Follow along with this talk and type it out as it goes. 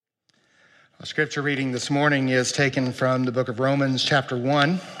The scripture reading this morning is taken from the book of Romans chapter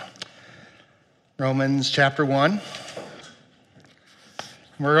 1. Romans chapter 1.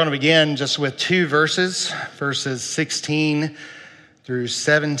 We're going to begin just with two verses 16 through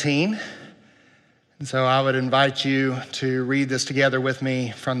 17. And so I would invite you to read this together with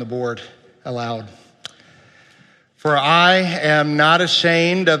me from the board aloud. For I am not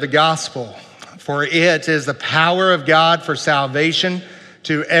ashamed of the gospel, for it is the power of God for salvation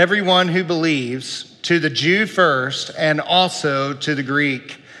to everyone who believes, to the Jew first, and also to the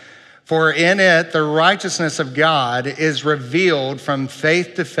Greek. For in it the righteousness of God is revealed from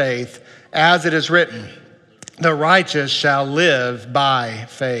faith to faith, as it is written, the righteous shall live by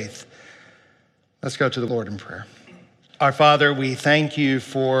faith. Let's go to the Lord in prayer. Our Father, we thank you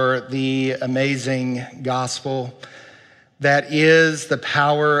for the amazing gospel that is the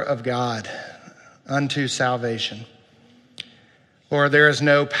power of God unto salvation. Lord, there is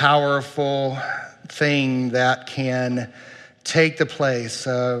no powerful thing that can take the place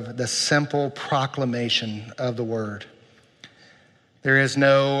of the simple proclamation of the word. There is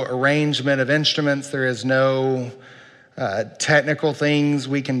no arrangement of instruments. There is no technical things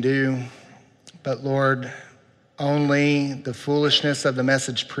we can do. But Lord, only the foolishness of the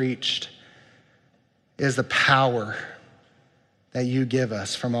message preached is the power that you give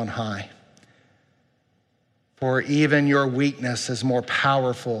us from on high. For even your weakness is more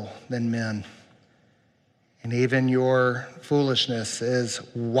powerful than men, and even your foolishness is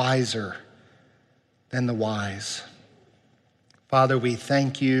wiser than the wise. Father, we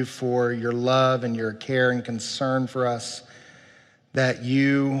thank you for your love and your care and concern for us, that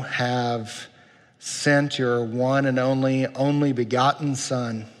you have sent your one and only begotten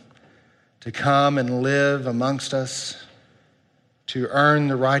Son to come and live amongst us, to earn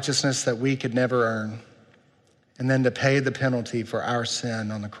the righteousness that we could never earn, and then to pay the penalty for our sin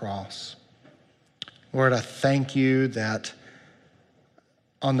on the cross. Lord, I thank you that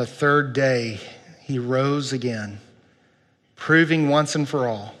on the third day, he rose again, proving once and for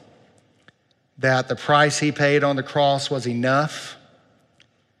all that the price he paid on the cross was enough,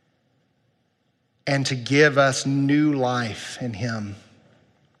 and to give us new life in him.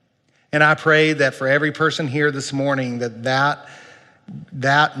 And I pray that for every person here this morning, that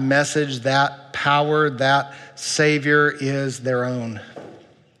message, that power, that Savior is their own.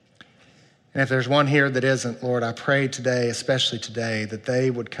 And if there's one here that isn't, Lord, I pray today, especially today, that they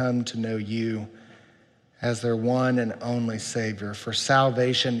would come to know you as their one and only Savior, for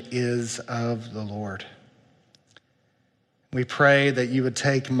salvation is of the Lord. We pray that you would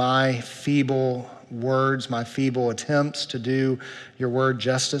take my feeble words, my feeble attempts to do your word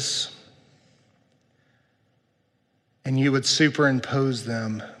justice, and you would superimpose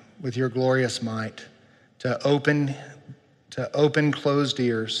them with your glorious might to open closed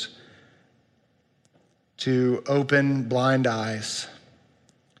ears, to open blind eyes,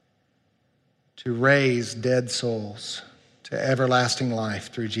 to raise dead souls to everlasting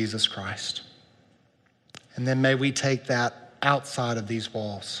life through Jesus Christ. And then may we take that outside of these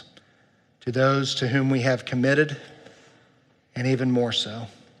walls to those to whom we have committed, and even more so.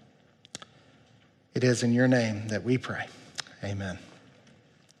 It is in your name that we pray. Amen.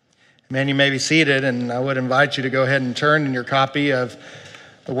 Amen. You may be seated, and I would invite you to go ahead and turn in your copy of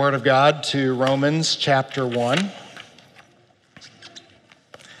the Word of God to Romans chapter 1.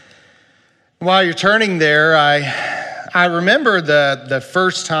 While you're turning there, I remember the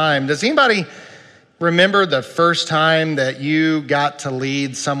first time. Does anybody remember the first time that you got to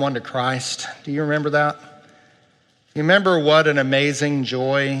lead someone to Christ? Do you remember that? You remember what an amazing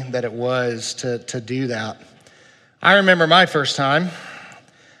joy that it was to do that? I remember my first time.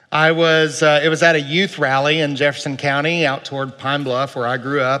 It was at a youth rally in Jefferson County out toward Pine Bluff where I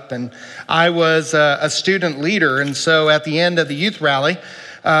grew up, and I was a student leader. And so at the end of the youth rally,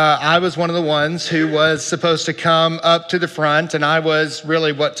 I was one of the ones who was supposed to come up to the front, and I was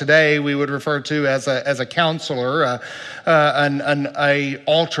really what today we would refer to as a counselor, an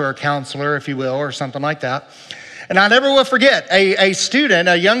altar counselor, if you will, or something like that. And I never will forget,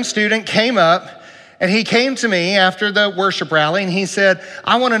 a young student came up, and he came to me after the worship rally, and he said,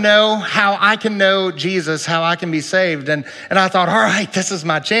 I want to know how I can know Jesus, how I can be saved. And I thought, all right, this is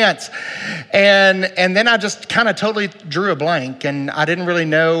my chance. And then I just kind of totally drew a blank, and I didn't really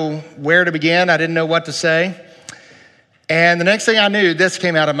know where to begin. I didn't know what to say. And the next thing I knew, this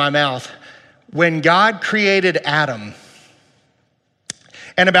came out of my mouth. When God created Adam,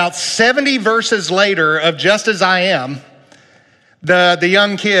 and about 70 verses later of Just As I Am, the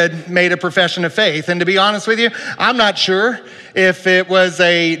young kid made a profession of faith. And to be honest with you, I'm not sure if it was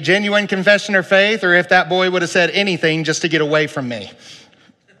a genuine confession of faith or if that boy would have said anything just to get away from me.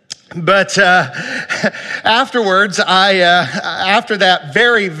 But afterwards, after that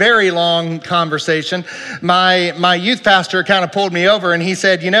very, very long conversation, my youth pastor kind of pulled me over and he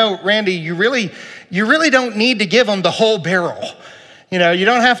said, Randy, you really don't need to give them the whole barrel. You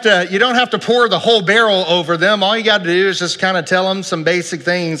don't have to pour the whole barrel over them. All you got to do is just kind of tell them some basic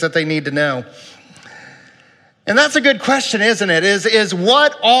things that they need to know. And that's a good question, isn't it? Is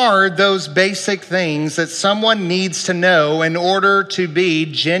what are those basic things that someone needs to know in order to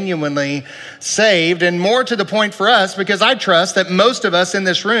be genuinely saved? And more to the point for us, because I trust that most of us in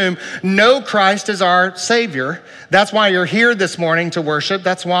this room know Christ as our Savior. That's why you're here this morning to worship.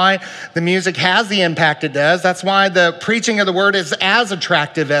 That's why the music has the impact it does. That's why the preaching of the word is as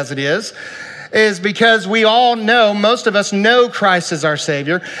attractive as it is because we all know, most of us know Christ as our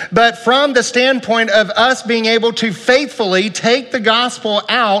Savior. But from the standpoint of us being able to faithfully take the gospel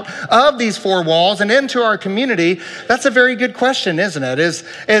out of these four walls and into our community, that's a very good question, isn't it?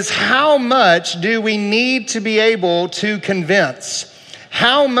 Is how much do we need to be able to convince?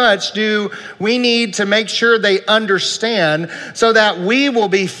 How much do we need to make sure they understand so that we will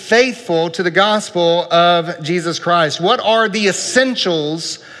be faithful to the gospel of Jesus Christ? What are the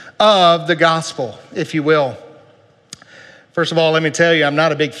essentials of the gospel, if you will? First of all, let me tell you, I'm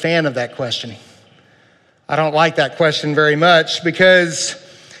not a big fan of that question. I don't like that question very much because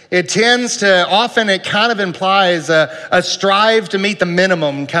it kind of implies a strive to meet the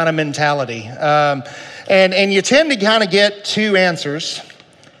minimum kind of mentality. And you tend to kind of get two answers.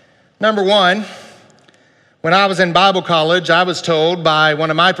 Number one, when I was in Bible college, I was told by one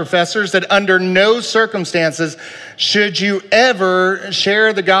of my professors that under no circumstances should you ever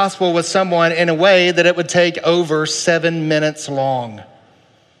share the gospel with someone in a way that it would take over 7 minutes long.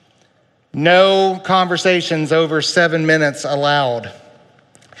 No conversations over 7 minutes allowed.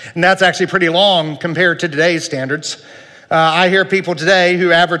 And that's actually pretty long compared to today's standards. I hear people today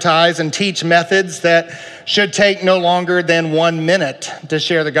who advertise and teach methods that should take no longer than 1 minute to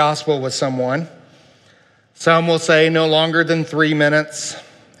share the gospel with someone. Some will say no longer than 3 minutes,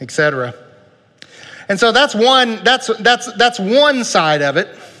 etc. And so that's one side of it.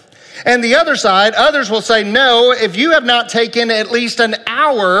 And the other side, others will say, no, if you have not taken at least an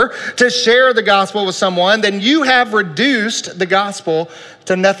hour to share the gospel with someone, then you have reduced the gospel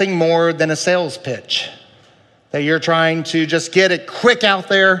to nothing more than a sales pitch. That you're trying to just get it quick out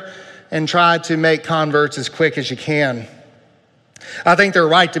there and try to make converts as quick as you can. I think they're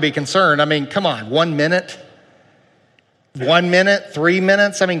right to be concerned. I mean, come on, 1 minute? 1 minute, 3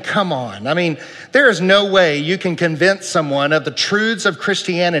 minutes? I mean, come on. I mean, there is no way you can convince someone of the truths of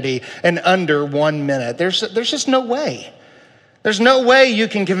Christianity in under 1 minute. There's just no way. There's no way you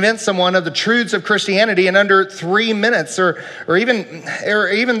can convince someone of the truths of Christianity in under 3 minutes or even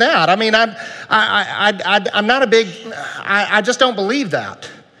that. I mean, I'm not a big, I just don't believe that.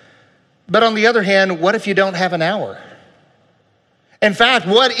 But on the other hand, what if you don't have an hour? In fact,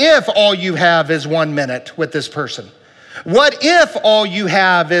 what if all you have is 1 minute with this person? What if all you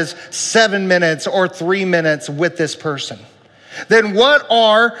have is 7 minutes or 3 minutes with this person? Then what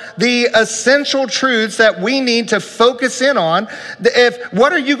are the essential truths that we need to focus in on?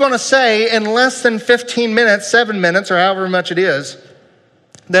 What are you going to say in less than 15 minutes, 7 minutes, or however much it is,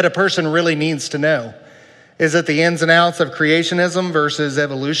 that a person really needs to know? Is it the ins and outs of creationism versus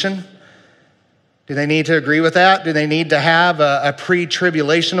evolution? Do they need to agree with that? Do they need to have a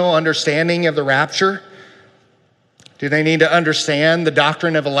pre-tribulational understanding of the rapture? Do they need to understand the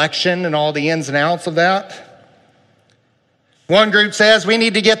doctrine of election and all the ins and outs of that? One group says we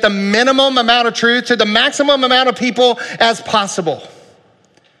need to get the minimum amount of truth to the maximum amount of people as possible.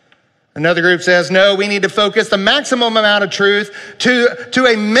 Another group says, no, we need to focus the maximum amount of truth to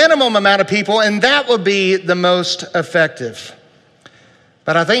a minimum amount of people, and that will be the most effective.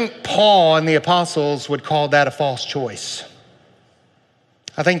 But I think Paul and the apostles would call that a false choice.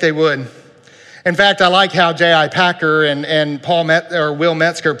 I think they would. In fact, I like how J.I. Packer and Will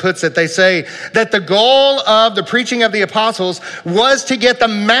Metzger puts it. They say that the goal of the preaching of the apostles was to get the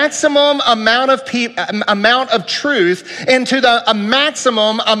maximum amount of truth into a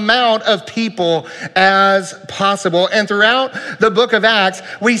maximum amount of people as possible. And throughout the book of Acts,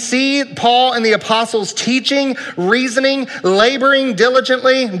 we see Paul and the apostles teaching, reasoning, laboring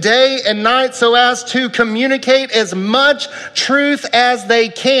diligently day and night so as to communicate as much truth as they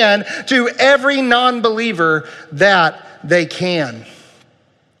can to every non-believer that they can.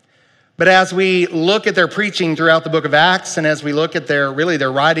 But as we look at their preaching throughout the book of Acts, and as we look at their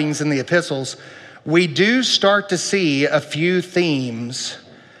writings in the epistles, we do start to see a few themes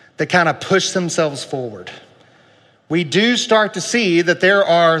that kind of push themselves forward. We do start to see that there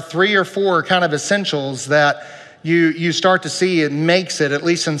are 3 or 4 kind of essentials that you start to see it makes it, at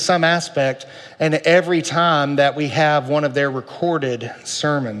least in some aspect, and every time that we have one of their recorded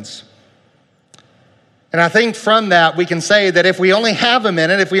sermons. And I think from that, we can say that if we only have a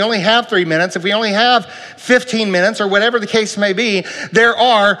minute, if we only have 3 minutes, if we only have 15 minutes, or whatever the case may be, there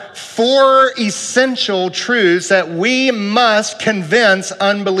are 4 essential truths that we must convince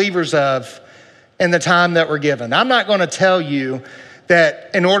unbelievers of in the time that we're given. I'm not going to tell you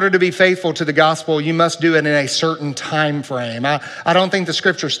that in order to be faithful to the gospel, you must do it in a certain time frame. I don't think the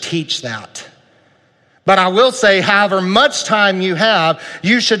scriptures teach that. But I will say, however much time you have,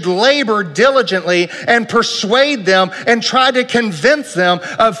 you should labor diligently and persuade them and try to convince them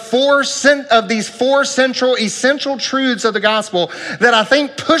of these 4 central essential truths of the gospel that I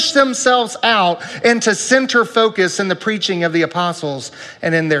think push themselves out into center focus in the preaching of the apostles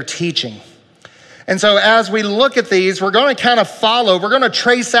and in their teaching. And so as we look at these, we're going to kind of we're going to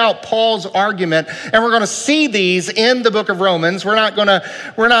trace out Paul's argument, and we're going to see these in the book of Romans. We're not going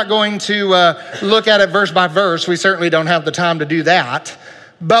to look at it verse by verse. We certainly don't have the time to do that.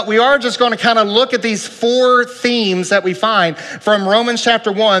 But we are just going to kind of look at these 4 themes that we find from Romans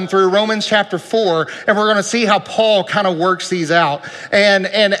chapter 1 through Romans chapter 4, and we're going to see how Paul kind of works these out. And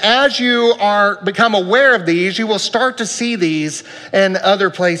as you become aware of these, you will start to see these in other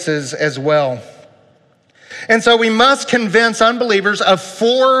places as well. And so we must convince unbelievers of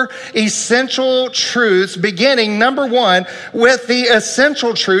 4 essential truths, beginning, number 1, with the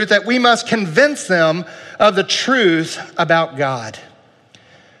essential truth that we must convince them of the truth about God.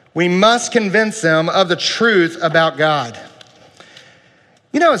 We must convince them of the truth about God.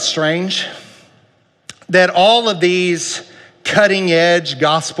 You know, it's strange that all of these cutting-edge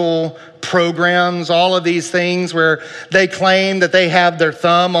gospel programs, all of these things where they claim that they have their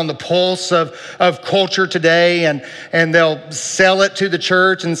thumb on the pulse of culture today, and they'll sell it to the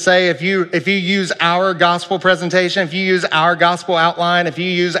church and say, if you use our gospel presentation, if you use our gospel outline, if you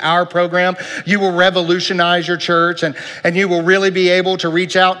use our program, you will revolutionize your church and you will really be able to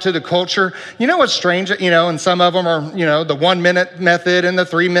reach out to the culture. You know what's strange? And some of them are, the 1-minute method and the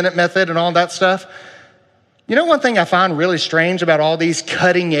 3-minute method and all that stuff. You know, one thing I find really strange about all these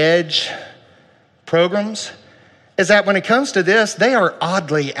cutting edge programs is that when it comes to this, they are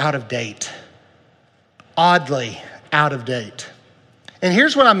oddly out of date. Oddly out of date. And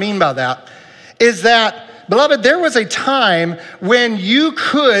here's what I mean by that, is that, beloved, there was a time when you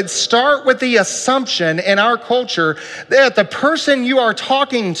could start with the assumption in our culture that the person you are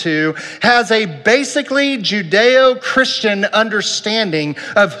talking to has a basically Judeo-Christian understanding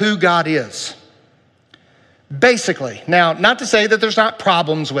of who God is. Basically. Now, not to say that there's not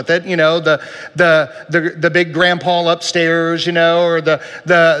problems with it, the big grandpa upstairs, or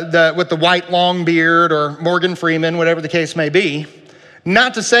the with the white long beard, or Morgan Freeman, whatever the case may be.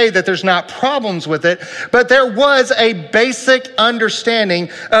 Not to say that there's not problems with it, but there was a basic understanding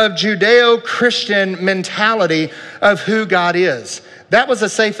of Judeo-Christian mentality of who God is. That was a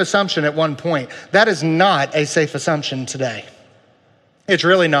safe assumption at one point. That is not a safe assumption today. It's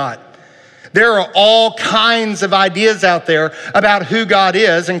really not. There are all kinds of ideas out there about who God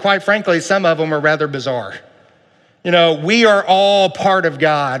is, and quite frankly, some of them are rather bizarre. We are all part of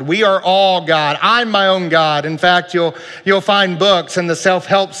God. We are all God. I'm my own God. In fact, you'll find books in the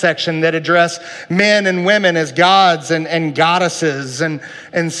self-help section that address men and women as gods and goddesses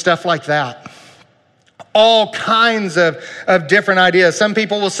and stuff like that. All kinds of different ideas. Some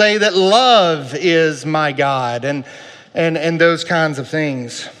people will say that love is my God and those kinds of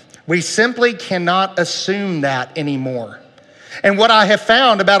things. We simply cannot assume that anymore. And what I have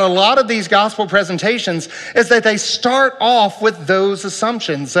found about a lot of these gospel presentations is that they start off with those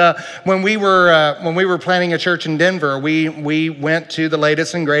assumptions. When we were planning a church in Denver, we went to the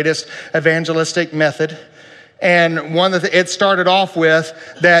latest and greatest evangelistic method. And it started off with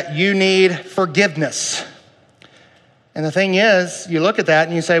that you need forgiveness. And the thing is, you look at that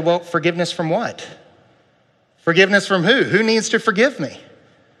and you say, well, forgiveness from what? Forgiveness from who? Who needs to forgive me?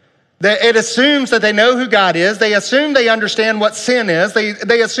 It assumes that they know who God is. They assume they understand what sin is.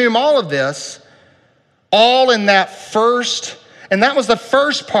 They assume all of this, all in that first, and that was the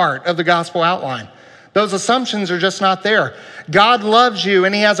first part of the gospel outline. Those assumptions are just not there. God loves you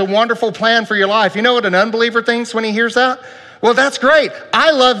and he has a wonderful plan for your life. You know what an unbeliever thinks when he hears that? Well, that's great. I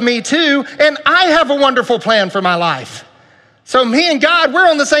love me too, and I have a wonderful plan for my life. So me and God, we're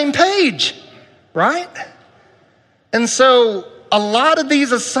on the same page, right? And so a lot of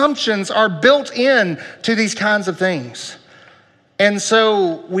these assumptions are built in to these kinds of things. And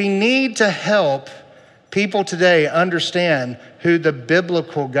so we need to help people today understand who the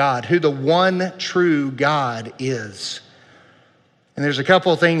biblical God, who the one true God is. And there's a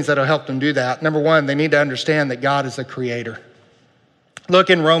couple of things that'll help them do that. Number one, they need to understand that God is the creator. Look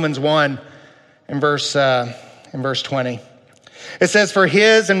in Romans 1 in verse 20. It says, for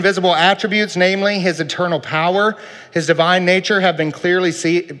his invisible attributes, namely his eternal power, his divine nature, have been clearly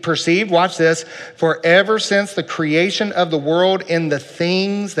perceived. Watch this. For ever since the creation of the world in the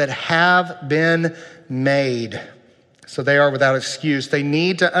things that have been made. So they are without excuse. They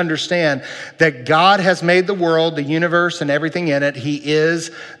need to understand that God has made the world, the universe, and everything in it. He is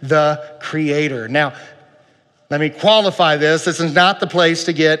the creator. Now, let me qualify this. This is not the place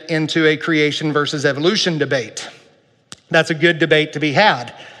to get into a creation versus evolution debate. That's a good debate to be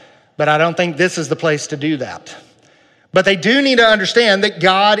had, but I don't think this is the place to do that. But they do need to understand that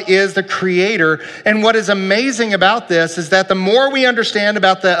God is the creator. And what is amazing about this is that the more we understand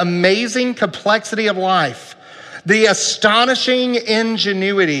about the amazing complexity of life, the astonishing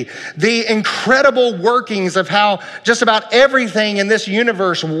ingenuity, the incredible workings of how just about everything in this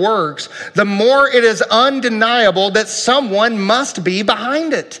universe works, the more it is undeniable that someone must be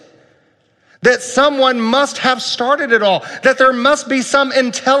behind it. That someone must have started it all. That there must be some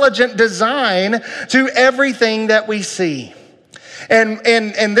intelligent design to everything that we see. And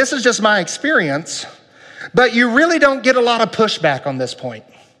this is just my experience, but you really don't get a lot of pushback on this point.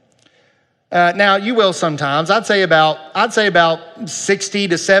 Now, you will sometimes. I'd say about 60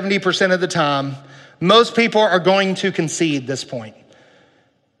 to 70% of the time, most people are going to concede this point.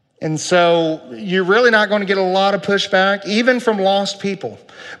 And so you're really not going to get a lot of pushback, even from lost people.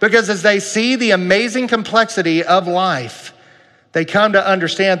 Because as they see the amazing complexity of life, they come to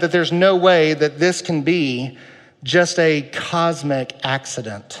understand that there's no way that this can be just a cosmic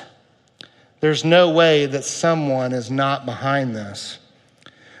accident. There's no way that someone is not behind this.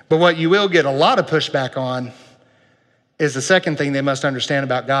 But what you will get a lot of pushback on is the second thing they must understand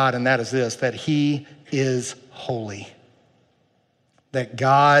about God, and that is this, that he is holy. That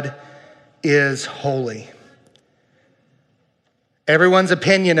God is holy. Everyone's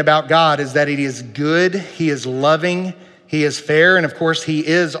opinion about God is that he is good, he is loving, he is fair, and of course he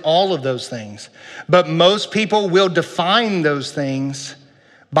is all of those things. But most people will define those things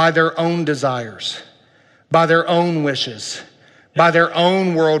by their own desires, by their own wishes, by their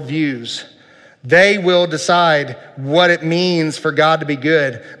own worldviews. They will decide what it means for God to be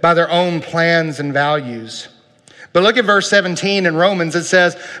good by their own plans and values. But look at verse 17 in Romans. It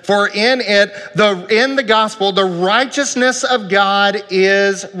says, for in the gospel, the righteousness of God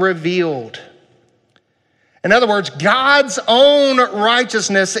is revealed. In other words, God's own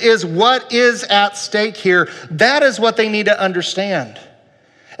righteousness is what is at stake here. That is what they need to understand.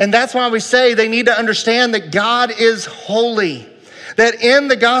 And that's why we say they need to understand that God is holy. That in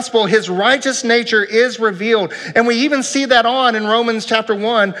the gospel, his righteous nature is revealed. And we even see that in Romans chapter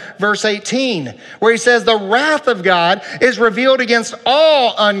 1, verse 18, where he says, the wrath of God is revealed against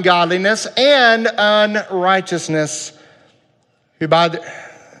all ungodliness and unrighteousness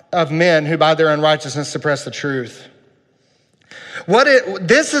of men who by their unrighteousness suppress the truth.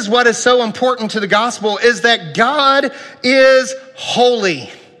 This is what is so important to the gospel, is that God is holy.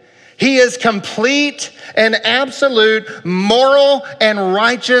 He is complete and absolute moral and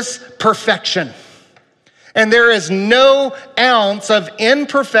righteous perfection. And there is no ounce of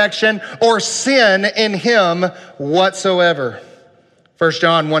imperfection or sin in him whatsoever. 1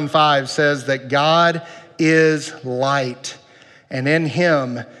 John 1:5 says that God is light, and in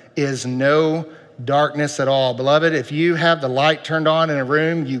him is no darkness at all. Beloved, if you have the light turned on in a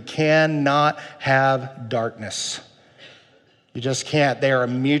room, you cannot have darkness. You just can't. They are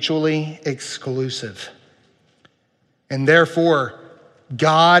mutually exclusive. And therefore,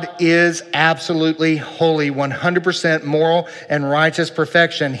 God is absolutely holy, 100% moral and righteous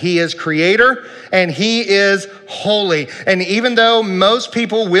perfection. He is creator and he is holy. And even though most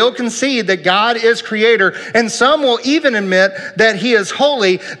people will concede that God is creator, and some will even admit that he is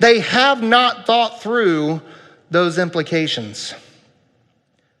holy, they have not thought through those implications.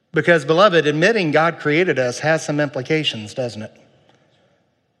 Because, beloved, admitting God created us has some implications, doesn't it?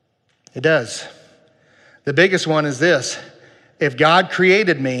 It does. The biggest one is this. If God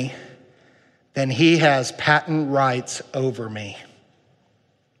created me, then he has patent rights over me.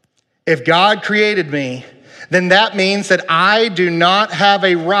 If God created me, then that means that I do not have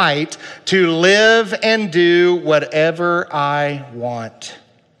a right to live and do whatever I want.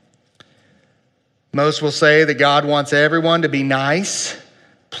 Most will say that God wants everyone to be nice,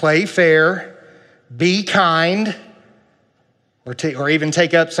 play fair, be kind, or even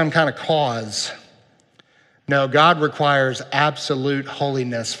take up some kind of cause. No, God requires absolute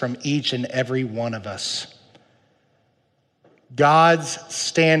holiness from each and every one of us. God's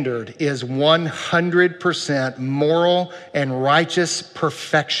standard is 100% moral and righteous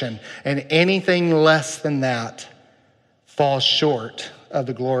perfection, and anything less than that falls short of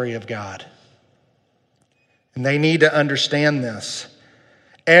the glory of God. And they need to understand this.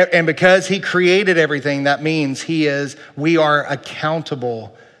 And because he created everything, that means we are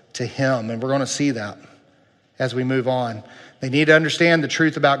accountable to him. And we're going to see that as we move on. They need to understand the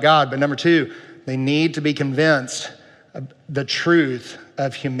truth about God. But number two, they need to be convinced of the truth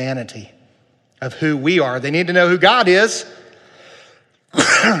of humanity, of who we are. They need to know who God is.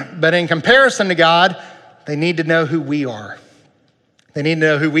 But in comparison to God, they need to know who we are. They need to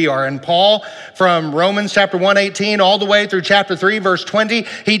know who we are. And Paul, from Romans chapter 1:18 all the way through chapter 3, verse 20,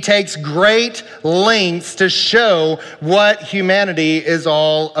 he takes great lengths to show what humanity is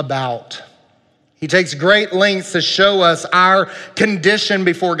all about. He takes great lengths to show us our condition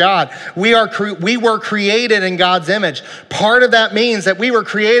before God. We were created in God's image. Part of that means that we were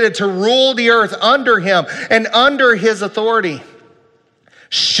created to rule the earth under him and under his authority,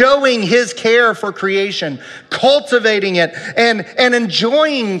 showing his care for creation, cultivating it, and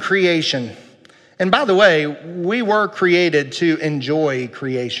enjoying creation. And by the way, we were created to enjoy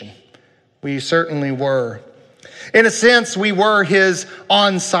creation. We certainly were. In a sense, we were his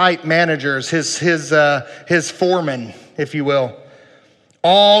on-site managers, his foremen, if you will,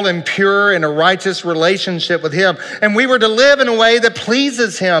 all in pure and a righteous relationship with him. And we were to live in a way that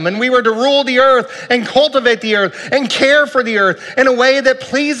pleases him. And we were to rule the earth and cultivate the earth and care for the earth in a way that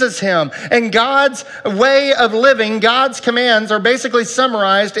pleases him. And God's way of living, God's commands, are basically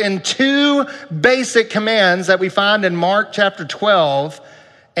summarized in two basic commands that we find in Mark chapter 12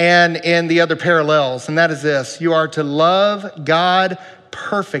 and in the other parallels. And that is this: you are to love God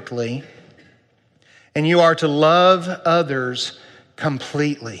perfectly, and you are to love others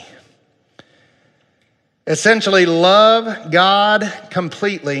completely. Essentially, love God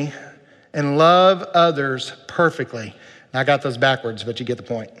completely and love others perfectly. Now, I got those backwards, but you get the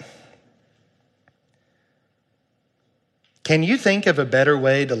point. Can you think of a better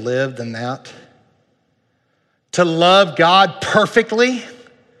way to live than that? To love God perfectly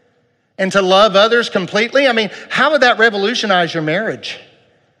and to love others completely? I mean, how would that revolutionize your marriage?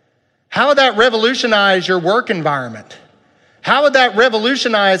 How would that revolutionize your work environment? How would that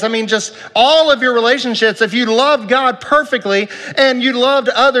revolutionize, just all of your relationships if you loved God perfectly and you loved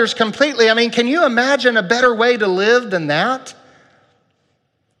others completely? Can you imagine a better way to live than that?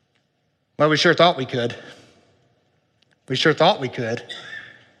 Well, we sure thought we could. We sure thought we could.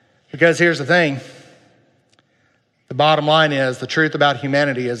 Because here's the thing. The bottom line is, the truth about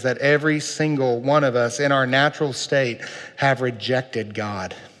humanity is that every single one of us in our natural state have rejected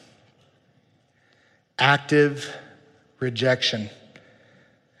God. Active rejection.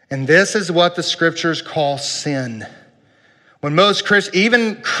 And this is what the scriptures call sin. When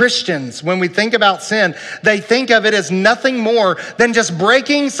even Christians, when we think about sin, they think of it as nothing more than just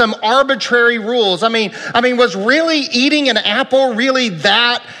breaking some arbitrary rules. Was really eating an apple really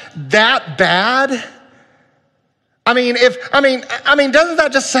that bad? Doesn't that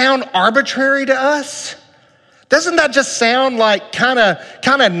just sound arbitrary to us? Doesn't that just sound like kind of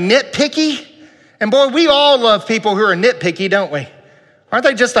nitpicky? And boy, we all love people who are nitpicky, don't we? Aren't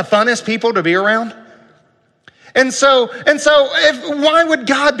they just the funnest people to be around? And so, why would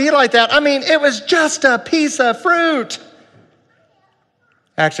God be like that? It was just a piece of fruit.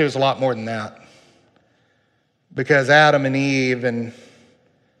 Actually, it was a lot more than that. Because Adam and Eve and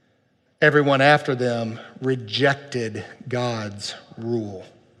everyone after them rejected God's rule.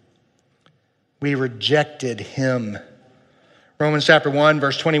 We rejected him. Romans chapter 1,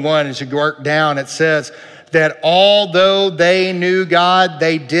 verse 21, as you work down, it says that although they knew God,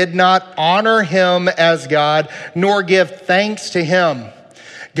 they did not honor him as God, nor give thanks to him.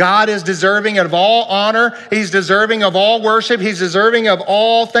 God is deserving of all honor. He's deserving of all worship. He's deserving of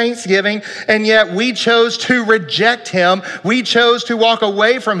all thanksgiving. And yet we chose to reject him. We chose to walk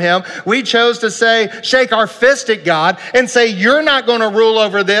away from him. We chose to shake our fist at God and say, you're not going to rule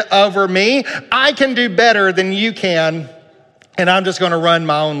over me. I can do better than you can. And I'm just going to run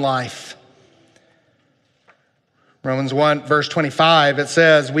my own life. Romans 1, verse 25, it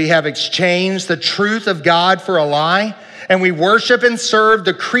says, we have exchanged the truth of God for a lie, and we worship and serve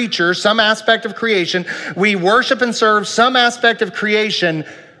the creature, some aspect of creation. We worship and serve some aspect of creation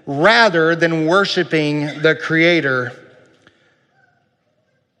rather than worshiping the Creator.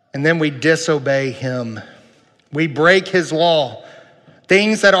 And then we disobey him. We break his law.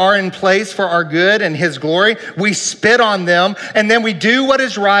 Things that are in place for our good and his glory, we spit on them, and then we do what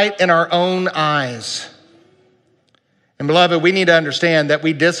is right in our own eyes. And beloved, we need to understand that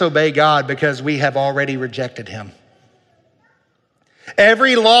we disobey God because we have already rejected him.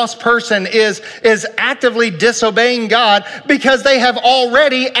 Every lost person is actively disobeying God because they have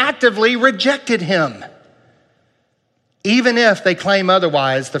already actively rejected him. Even if they claim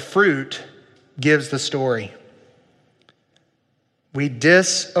otherwise, the fruit gives the story. We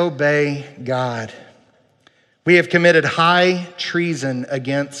disobey God. We have committed high treason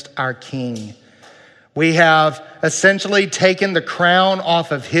against our King. We have essentially taken the crown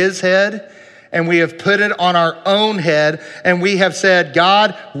off of his head and we have put it on our own head, and we have said,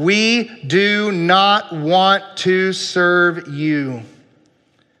 God, we do not want to serve you.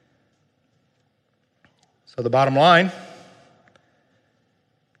 So the bottom line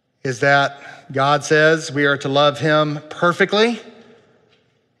is that God says we are to love him perfectly,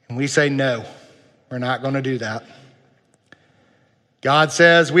 and we say, no, we're not going to do that. God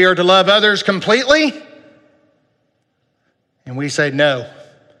says we are to love others completely, and we say, no,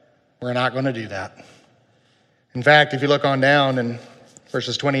 we're not going to do that. In fact, if you look on down in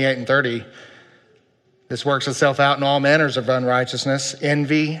verses 28 and 30, this works itself out in all manners of unrighteousness,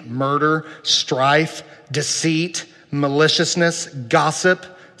 envy, murder, strife, deceit, maliciousness, gossip,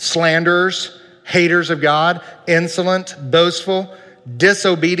 slanderers, haters of God, insolent, boastful,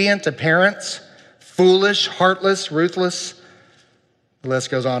 disobedient to parents, foolish, heartless, ruthless. The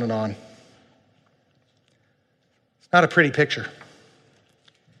list goes on and on. It's not a pretty picture.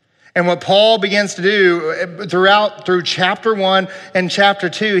 And what Paul begins to do through chapter 1 and chapter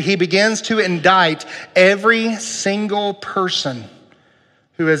 2, he begins to indict every single person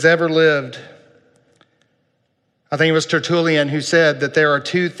who has ever lived. I think it was Tertullian who said that there are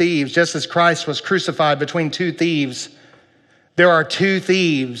two thieves, just as Christ was crucified between two thieves. There are two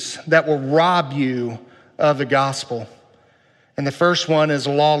thieves that will rob you of the gospel. And the first one is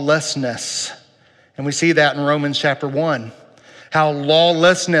lawlessness. And we see that in Romans chapter 1. How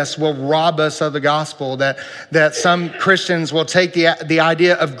lawlessness will rob us of the gospel, that some Christians will take the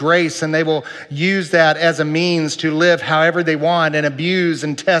idea of grace and they will use that as a means to live however they want and abuse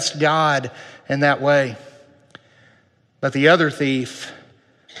and test God in that way. But the other thief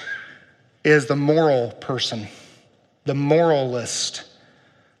is the moral person, the moralist,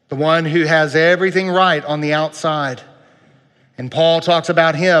 the one who has everything right on the outside. And Paul talks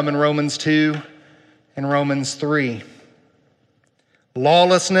about him in Romans 2 and Romans 3.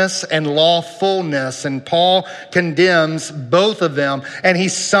 Lawlessness and lawfulness, and Paul condemns both of them, and he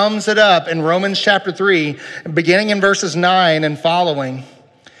sums it up in Romans chapter 3, beginning in verses 9 and following.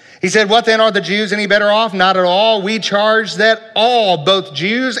 He said, what then, are the Jews any better off? Not at all. We charge that all, both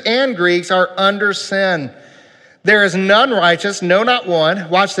Jews and Greeks, are under sin. There is none righteous, no, not one.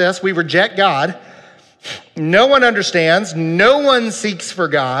 Watch this, we reject God. No one understands, no one seeks for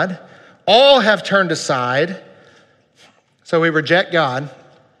God. All have turned aside. So we reject God.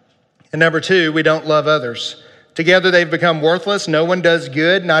 And number two, we don't love others. Together they've become worthless. No one does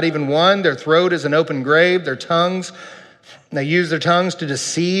good, not even one. Their throat is an open grave. They use their tongues to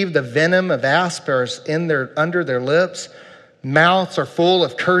deceive. The venom of asp is under their lips. Mouths are full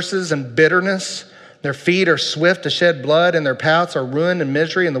of curses and bitterness. Their feet are swift to shed blood, and their paths are ruin and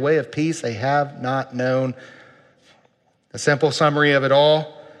misery. In the way of peace they have not known. The simple summary of it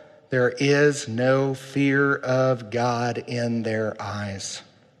all: there is no fear of God in their eyes.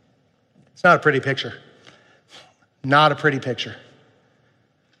 It's not a pretty picture. Not a pretty picture.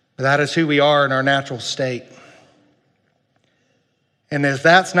 But that is who we are in our natural state. And if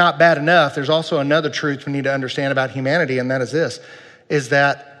that's not bad enough, there's also another truth we need to understand about humanity, and that is this, is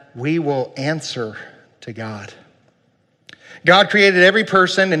that we will answer to God. God created every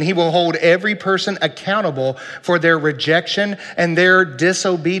person, and he will hold every person accountable for their rejection and their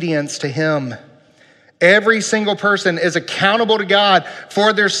disobedience to him. Every single person is accountable to God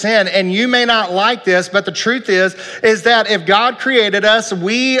for their sin. And you may not like this, but the truth is that if God created us,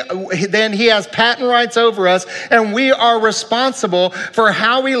 then he has patent rights over us, and we are responsible for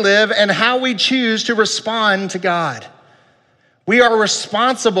how we live and how we choose to respond to God. We are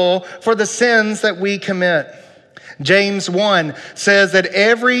responsible for the sins that we commit. James 1 says that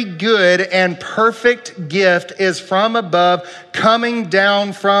every good and perfect gift is from above, coming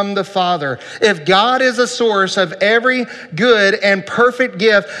down from the Father. If God is a source of every good and perfect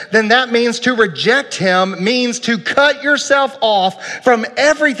gift, then that means to reject him means to cut yourself off from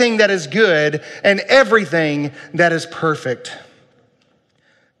everything that is good and everything that is perfect.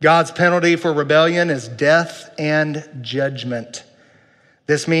 God's penalty for rebellion is death and judgment.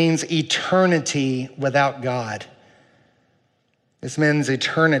 This means eternity without God. This means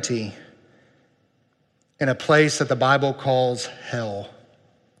eternity in a place that the Bible calls hell.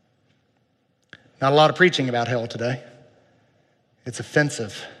 Not a lot of preaching about hell today. It's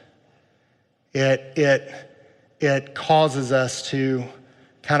offensive. It it causes us to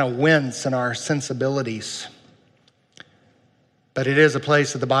kind of wince in our sensibilities. But it is a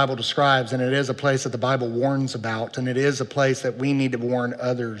place that the Bible describes, and it is a place that the Bible warns about, and it is a place that we need to warn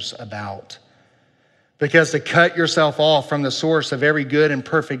others about. Because to cut yourself off from the source of every good and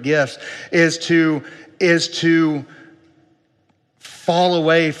perfect gift is to fall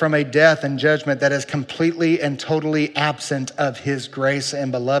away from a death and judgment that is completely and totally absent of his grace.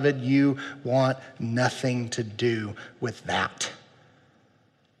 And beloved, you want nothing to do with that.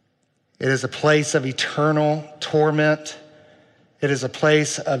 It is a place of eternal torment. It is a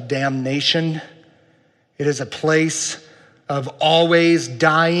place of damnation. It is a place of always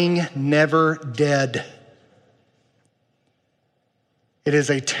dying, never dead. It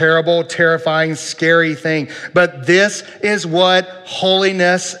is a terrible, terrifying, scary thing. But this is what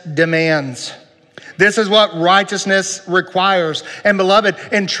holiness demands. This is what righteousness requires. And beloved,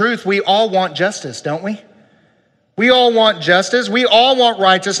 in truth, we all want justice, don't we? We all want justice. We all want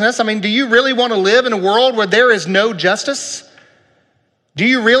righteousness. I mean, do you really want to live in a world where there is no justice? Do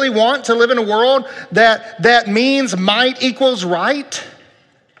you really want to live in a world that means might equals right?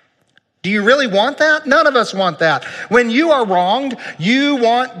 Do you really want that? None of us want that. When you are wronged, you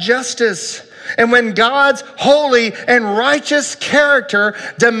want justice. And when God's holy and righteous character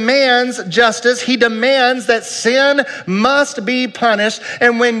demands justice, he demands that sin must be punished.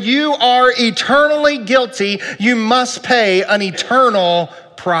 And when you are eternally guilty, you must pay an eternal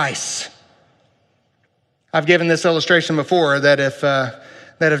price. I've given this illustration before that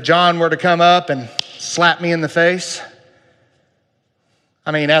if John were to come up and slap me in the face,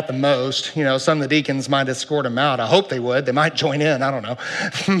 I mean, at the most, some of the deacons might escort him out. I hope they would. They might join in. I don't know.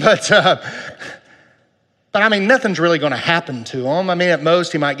 But I mean, nothing's really going to happen to him. I mean, at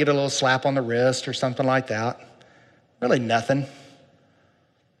most, he might get a little slap on the wrist or something like that. Really nothing.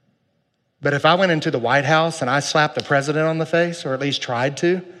 But if I went into the White House and I slapped the president on the face, or at least tried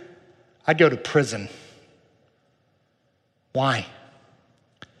to, I'd go to prison. Why?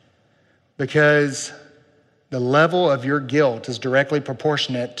 Because the level of your guilt is directly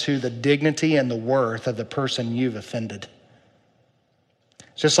proportionate to the dignity and the worth of the person you've offended.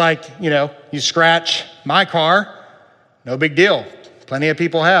 It's just like, you scratch my car, no big deal. Plenty of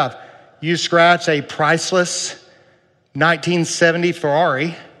people have. You scratch a priceless 1970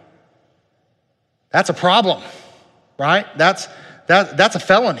 Ferrari, that's a problem, right? That's a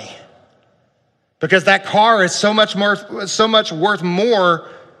felony. Because that car is so much worth more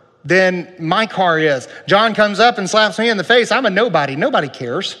than my car is. John comes up and slaps me in the face. I'm a nobody. Nobody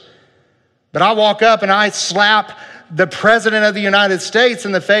cares. But I walk up and I slap the president of the United States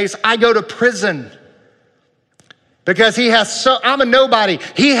in the face. I go to prison. Because I'm a nobody.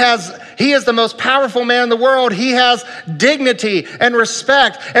 He is the most powerful man in the world. He has dignity and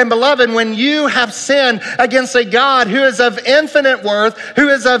respect. And beloved, when you have sinned against a God who is of infinite worth, who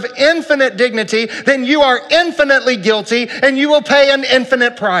is of infinite dignity, then you are infinitely guilty and you will pay an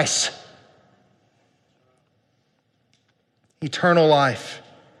infinite price. Eternal life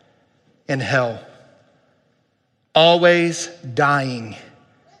in hell. Always dying,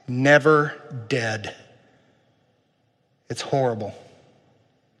 never dead. It's horrible.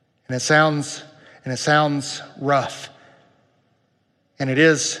 And it sounds rough. And it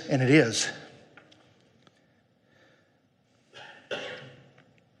is.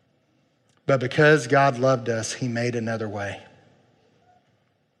 But because God loved us, he made another way.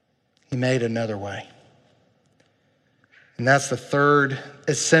 He made another way. And that's the third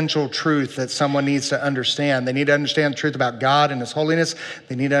essential truth that someone needs to understand. They need to understand the truth about God and his holiness.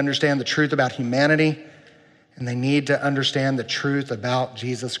 They need to understand the truth about humanity. And they need to understand the truth about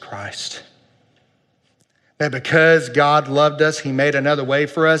Jesus Christ. That because God loved us, he made another way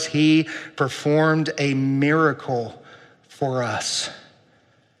for us. He performed a miracle for us.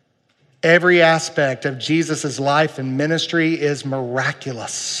 Every aspect of Jesus' life and ministry is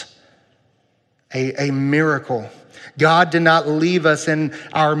miraculous. A miracle. God did not leave us in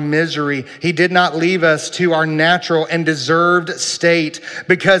our misery. He did not leave us to our natural and deserved state.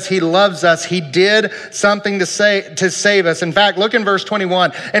 Because he loves us, he did something to save us. In fact, look in verse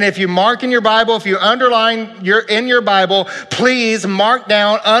 21. And if you mark in your Bible, if you underline in your Bible, please mark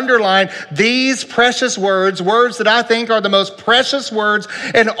down, underline these precious words that I think are the most precious words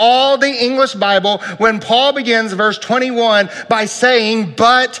in all the English Bible, when Paul begins verse 21 by saying,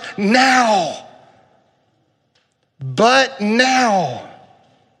 but now. But now,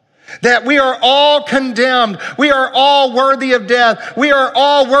 that we are all condemned. We are all worthy of death. We are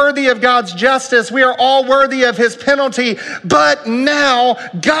all worthy of God's justice. We are all worthy of his penalty. But now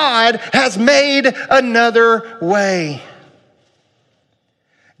God has made another way.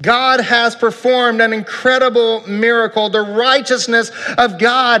 God has performed an incredible miracle. The righteousness of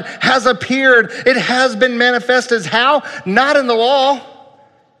God has appeared. It has been manifested. How? Not in the law,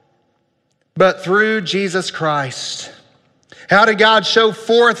 but through Jesus Christ. How did God show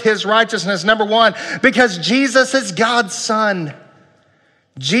forth his righteousness? Number one, because Jesus is God's Son.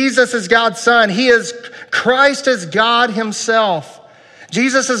 Jesus is God's Son. Christ is God himself.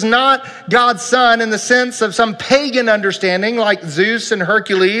 Jesus is not God's Son in the sense of some pagan understanding like Zeus and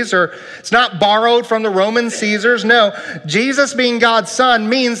Hercules, or it's not borrowed from the Roman Caesars. No, Jesus being God's Son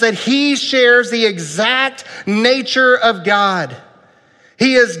means that he shares the exact nature of God.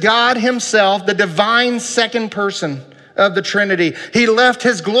 He is God himself, the divine second person of the Trinity. He left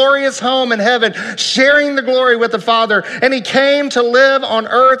his glorious home in heaven, sharing the glory with the Father, and he came to live on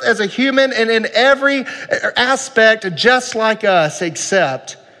earth as a human and in every aspect just like us,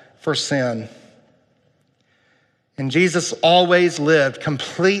 except for sin. And Jesus always lived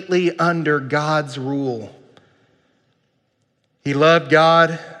completely under God's rule. He loved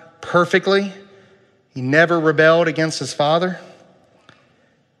God perfectly. He never rebelled against his Father.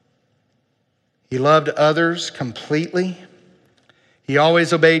 He loved others completely. He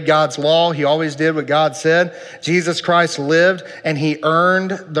always obeyed God's law. He always did what God said. Jesus Christ lived, and he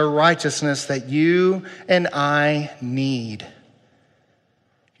earned the righteousness that you and I need.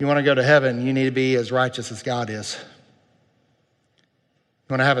 If you want to go to heaven, you need to be as righteous as God is. You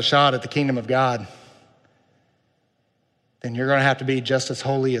want to have a shot at the kingdom of God, then you're going to have to be just as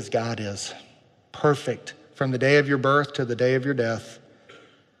holy as God is. Perfect from the day of your birth to the day of your death.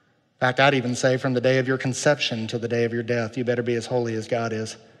 In fact, I'd even say from the day of your conception to the day of your death, you better be as holy as God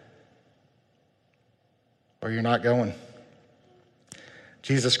is, or you're not going.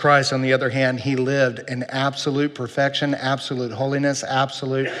 Jesus Christ, on the other hand, he lived in absolute perfection, absolute holiness,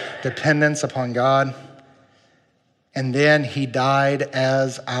 absolute dependence upon God. And then he died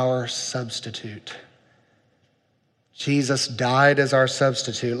as our substitute. Jesus died as our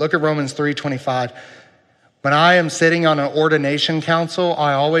substitute. Look at Romans 3:25. When I am sitting on an ordination council,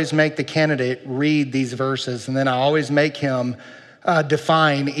 I always make the candidate read these verses, and then I always make him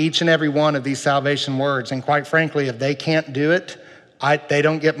define each and every one of these salvation words. And quite frankly, if they can't do it, they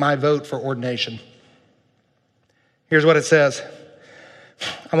don't get my vote for ordination. Here's what it says.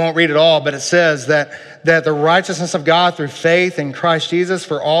 I won't read it all, but it says that the righteousness of God through faith in Christ Jesus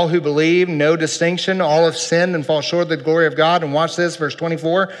for all who believe, no distinction, all have sinned and fall short of the glory of God. And watch this, verse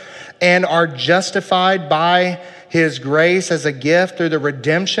 24, and are justified by his grace as a gift through the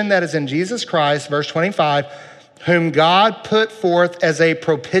redemption that is in Jesus Christ, verse 25, whom God put forth as a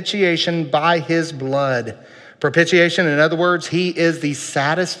propitiation by his blood. Propitiation, in other words, he is the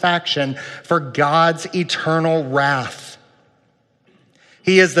satisfaction for God's eternal wrath.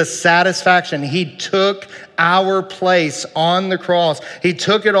 He is the satisfaction. He took our place on the cross. He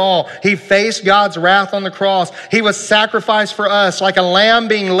took it all. He faced God's wrath on the cross. He was sacrificed for us like a lamb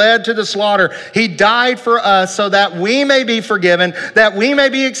being led to the slaughter. He died for us so that we may be forgiven, that we may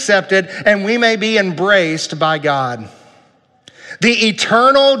be accepted, and we may be embraced by God. The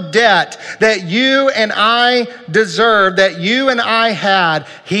eternal debt that you and I deserve, that you and I had,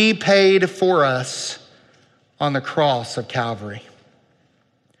 he paid for us on the cross of Calvary.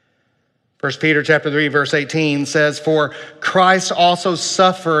 1 Peter chapter 3, verse 18 says, for Christ also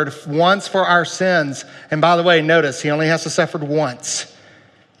suffered once for our sins. And by the way, notice, he only has to suffer once.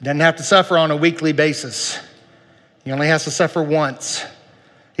 He doesn't have to suffer on a weekly basis. He only has to suffer once.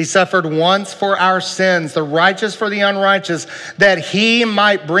 He suffered once for our sins, the righteous for the unrighteous, that he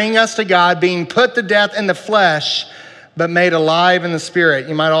might bring us to God, being put to death in the flesh, but made alive in the spirit.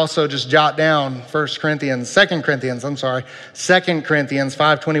 You might also just jot down 2 Corinthians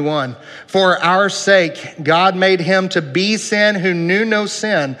 5:21. For our sake, God made him to be sin who knew no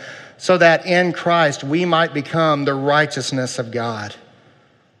sin, so that in Christ we might become the righteousness of God.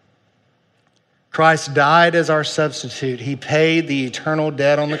 Christ died as our substitute. He paid the eternal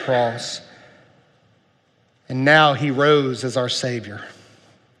debt on the cross. And now he rose as our Savior.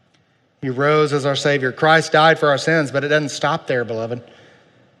 He rose as our Savior. Christ died for our sins, but it doesn't stop there, beloved.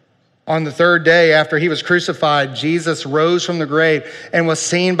 On the third day after he was crucified, Jesus rose from the grave and was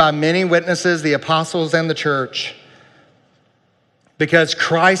seen by many witnesses, the apostles and the church. Because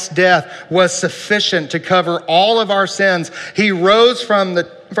Christ's death was sufficient to cover all of our sins, he rose from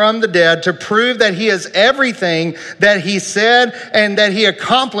the dead to prove that he is everything that he said and that he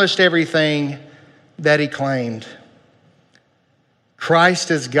accomplished everything that he claimed. Christ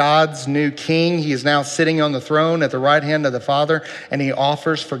is God's new king. He is now sitting on the throne at the right hand of the Father, and he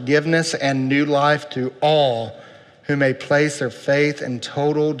offers forgiveness and new life to all who may place their faith and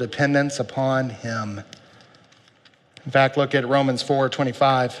total dependence upon him. In fact, look at Romans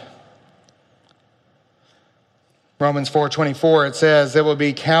 4:25. Romans 4:24, it says,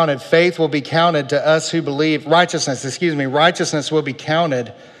 faith will be counted to us who believe, righteousness will be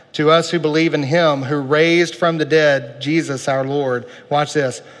counted to us who believe in him who raised from the dead Jesus our Lord. Watch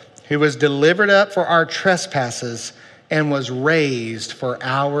this. Who was delivered up for our trespasses and was raised for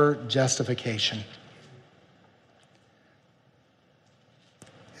our justification.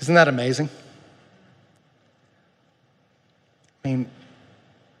 Isn't that amazing? I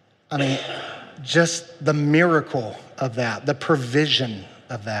mean, just the miracle of that, the provision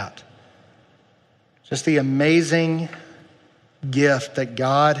of that. Just the amazing gift that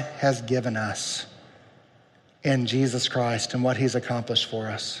God has given us in Jesus Christ and what he's accomplished for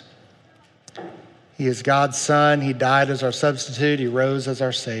us. He is God's Son. He died as our substitute. He rose as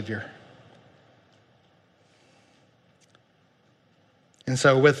our Savior. And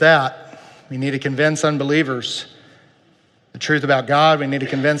so with that, we need to convince unbelievers the truth about God. We need to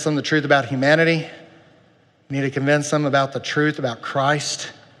convince them the truth about humanity. We need to convince them about the truth about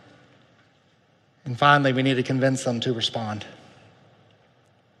Christ. And finally, we need to convince them to respond.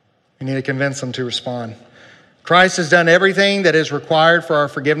 We need to convince them to respond. Christ has done everything that is required for our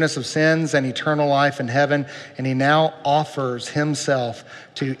forgiveness of sins and eternal life in heaven, and he now offers himself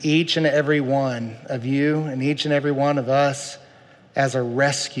to each and every one of you and each and every one of us as a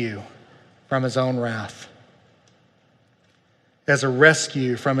rescue from his own wrath, as a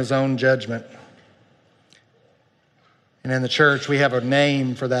rescue from his own judgment. And in the church, we have a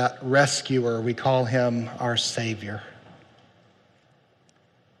name for that rescuer. We call him our Savior.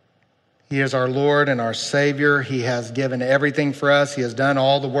 He is our Lord and our Savior. He has given everything for us. He has done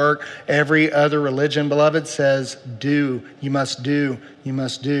all the work. Every other religion, beloved, says, do, you must do, you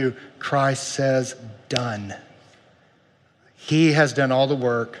must do. Christ says, done. He has done all the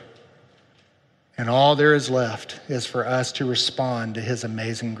work, and all there is left is for us to respond to his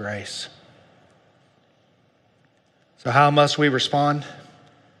amazing grace. So how must we respond?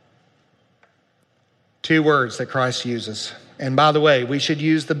 2 words that Christ uses. And by the way, we should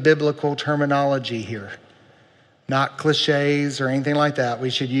use the biblical terminology here, not cliches or anything like that. We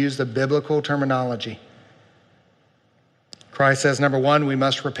should use the biblical terminology. Christ says, number 1, we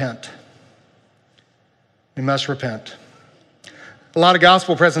must repent. We must repent. A lot of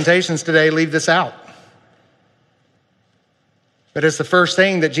gospel presentations today leave this out. But it's the first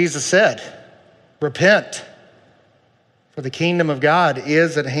thing that Jesus said. Repent, for the kingdom of God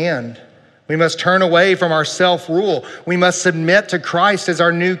is at hand. We must turn away from our self-rule. We must submit to Christ as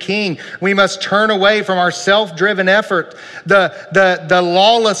our new king. We must turn away from our self-driven effort, the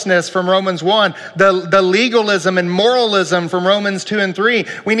lawlessness from Romans 1, the legalism and moralism from Romans 2 and 3.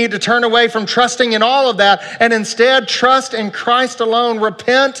 We need to turn away from trusting in all of that and instead trust in Christ alone.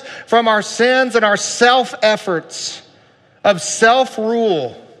 Repent from our sins and our self-efforts of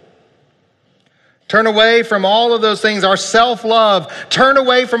self-rule. Turn away from all of those things, our self-love. Turn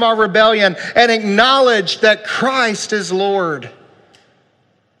away from our rebellion and acknowledge that Christ is Lord.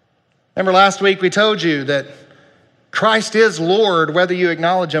 Remember last week we told you that Christ is Lord whether you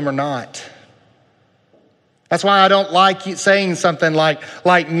acknowledge him or not. That's why I don't like saying something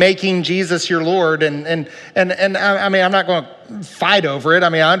like making Jesus your Lord. And I mean, I'm not going to fight over it. I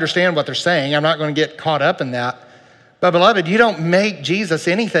mean, I understand what they're saying. I'm not going to get caught up in that. But beloved, you don't make Jesus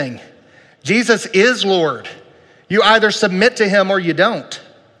anything. Jesus is Lord. You either submit to him or you don't.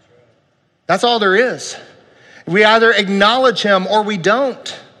 That's all there is. We either acknowledge him or we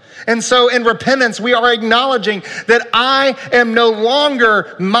don't. And so in repentance, we are acknowledging that I am no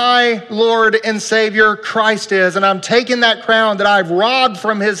longer my Lord and Savior, Christ is. And I'm taking that crown that I've robbed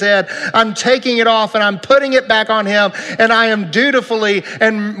from his head. I'm taking it off and I'm putting it back on him. And I am dutifully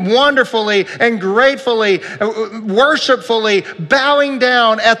and wonderfully and gratefully, worshipfully bowing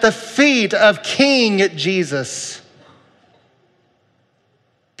down at the feet of King Jesus,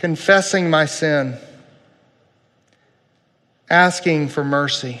 confessing my sin, asking for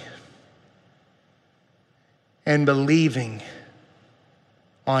mercy, and believing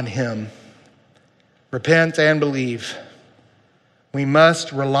on him. Repent and believe. We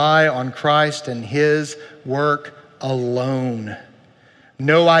must rely on Christ and his work alone.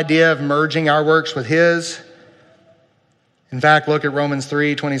 No idea of merging our works with his. In fact, look at Romans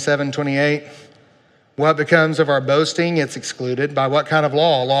 3, 27, 28. What becomes of our boasting? It's excluded. By what kind of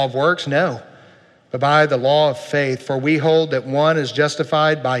law? Law of works? No. But by the law of faith. For we hold that one is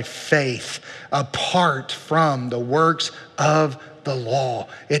justified by faith apart from the works of the law.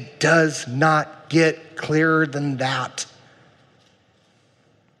 It does not get clearer than that.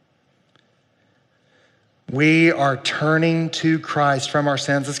 We are turning to Christ from our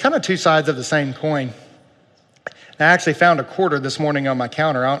sins. It's kind of 2 sides of the same coin. I actually found a quarter this morning on my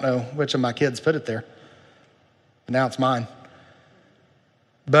counter. I don't know which of my kids put it there, but now it's mine.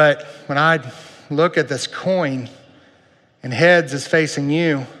 But when I look at this coin and heads is facing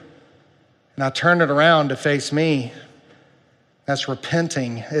you, and I turn it around to face me, that's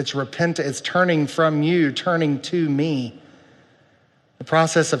repenting. It's turning from you, turning to me. The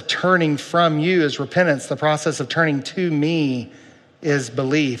process of turning from you is repentance. The process of turning to me is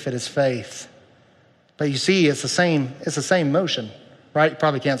belief. It is faith. But you see, it's the same motion, right? You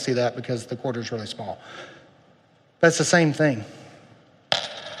probably can't see that because the quarter is really small. But it's the same thing.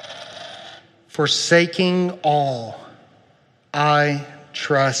 Forsaking all, I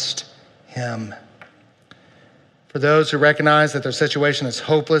trust him. For those who recognize that their situation is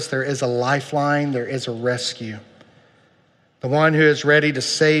hopeless, there is a lifeline, there is a rescue. The one who is ready to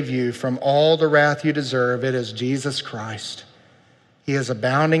save you from all the wrath you deserve, it is Jesus Christ. He is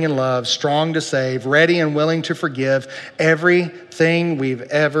abounding in love, strong to save, ready and willing to forgive everything we've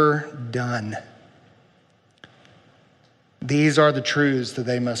ever done. These are the truths that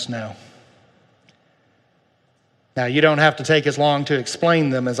they must know. Now, you don't have to take as long to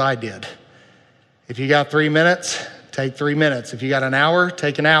explain them as I did. If you got 3 minutes, take 3 minutes. If you got an hour,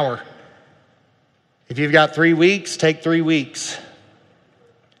 take an hour. If you've got 3 weeks, take 3 weeks.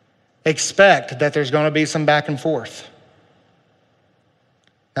 Expect that there's going to be some back and forth.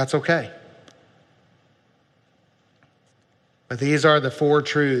 That's okay. But these are the 4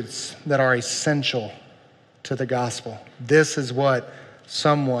 truths that are essential to the gospel. This is what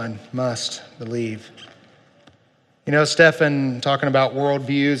someone must believe. You know, Stephen, talking about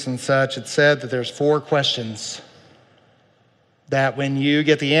worldviews and such, it said that there's 4 questions that when you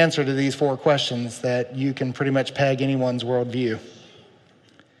get the answer to these 4 questions, that you can pretty much peg anyone's worldview.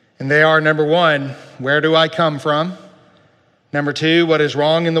 And they are, number 1, where do I come from? Number 2, what is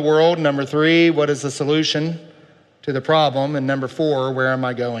wrong in the world? Number 3, what is the solution to the problem? And number 4, where am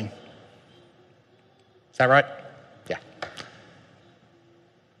I going? Is that right? Yeah.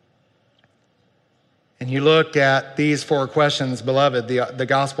 And you look at these 4 questions, beloved, the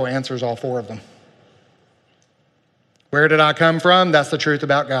gospel answers all 4 of them. Where did I come from? That's the truth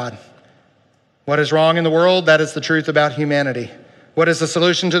about God. What is wrong in the world? That is the truth about humanity. What is the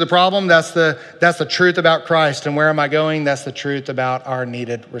solution to the problem? That's the truth about Christ. And where am I going? That's the truth about our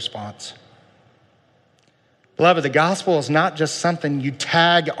needed response. Beloved, the gospel is not just something you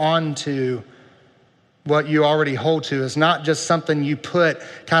tag onto what you already hold to. It's not just something you put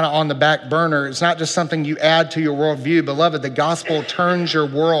kind of on the back burner. It's not just something you add to your worldview. Beloved, the gospel turns your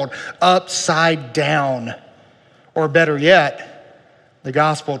world upside down. Or better yet, the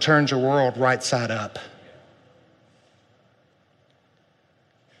gospel turns your world right side up.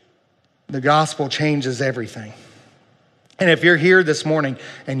 The gospel changes everything. And if you're here this morning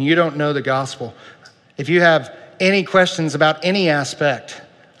and you don't know the gospel, if you have any questions about any aspect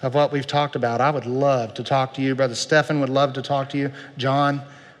of what we've talked about, I would love to talk to you. Brother Stephen would love to talk to you. John,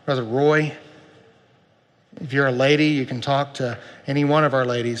 Brother Roy. If you're a lady, you can talk to any one of our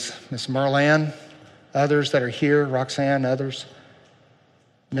ladies. Miss Merlan, others that are here, Roxanne, others.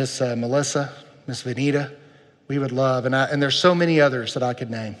 Miss Melissa, Miss Vanita. We would love, and there's so many others that I could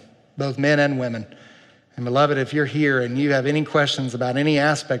name, both men and women. And beloved, if you're here and you have any questions about any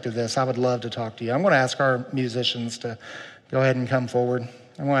aspect of this, I would love to talk to you. I'm going to ask our musicians to go ahead and come forward.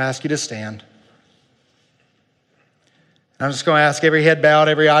 I'm going to ask you to stand. I'm just going to ask every head bowed,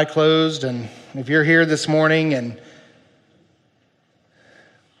 every eye closed. And if you're here this morning and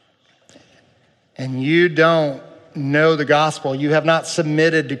you don't know the gospel, you have not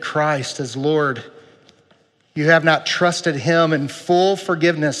submitted to Christ as Lord, you have not trusted him in full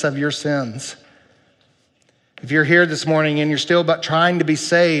forgiveness of your sins. If you're here this morning and you're still but trying to be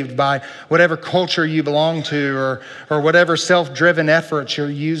saved by whatever culture you belong to or whatever self-driven efforts you're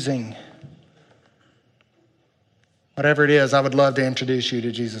using, whatever it is, I would love to introduce you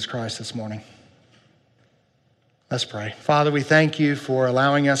to Jesus Christ this morning. Let's pray. Father, we thank you for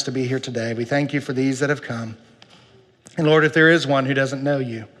allowing us to be here today. We thank you for these that have come. And Lord, if there is one who doesn't know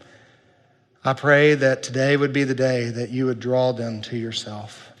you, I pray that today would be the day that you would draw them to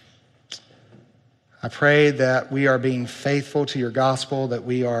yourself. I pray that we are being faithful to your gospel, that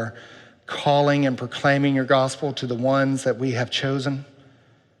we are calling and proclaiming your gospel to the ones that we have chosen.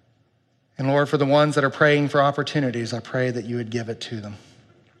 And Lord, for the ones that are praying for opportunities, I pray that you would give it to them.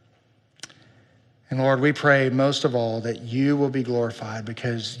 And Lord, we pray most of all that you will be glorified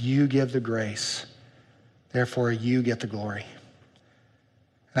because you give the grace. Therefore, you get the glory.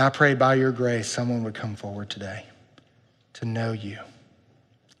 And I pray by your grace, someone would come forward today to know you.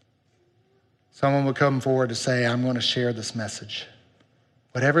 Someone would come forward to say, I'm going to share this message.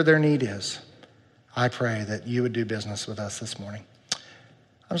 Whatever their need is, I pray that you would do business with us this morning.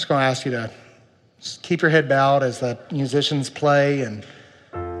 I'm just going to ask you to just keep your head bowed as the musicians play, and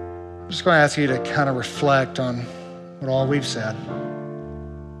I'm just going to ask you to kind of reflect on what all we've said.